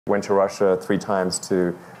Went to Russia 3 times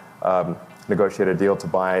to negotiate a deal to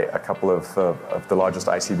buy a couple of the largest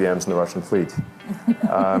ICBMs in the Russian fleet.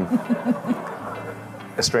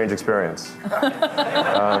 A strange experience.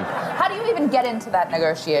 How do you even get into that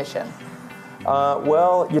negotiation?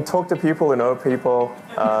 Well, you talk to people who know people,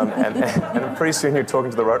 and pretty soon you're talking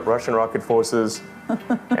to the Russian rocket forces,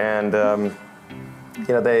 and you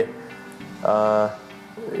know, they.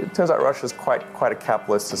 It turns out Russia's quite a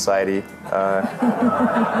capitalist society, but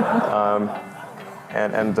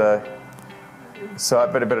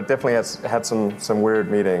it definitely has had some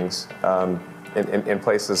weird meetings in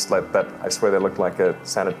places like that. I swear they looked like a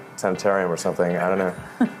sanitarium or something. I don't know.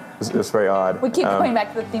 It was very odd. We keep going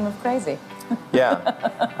back to the theme of crazy. Yeah.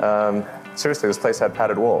 Seriously, this place had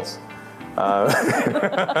padded walls. You're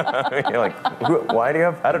like, why do you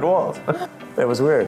have padded walls? It was weird.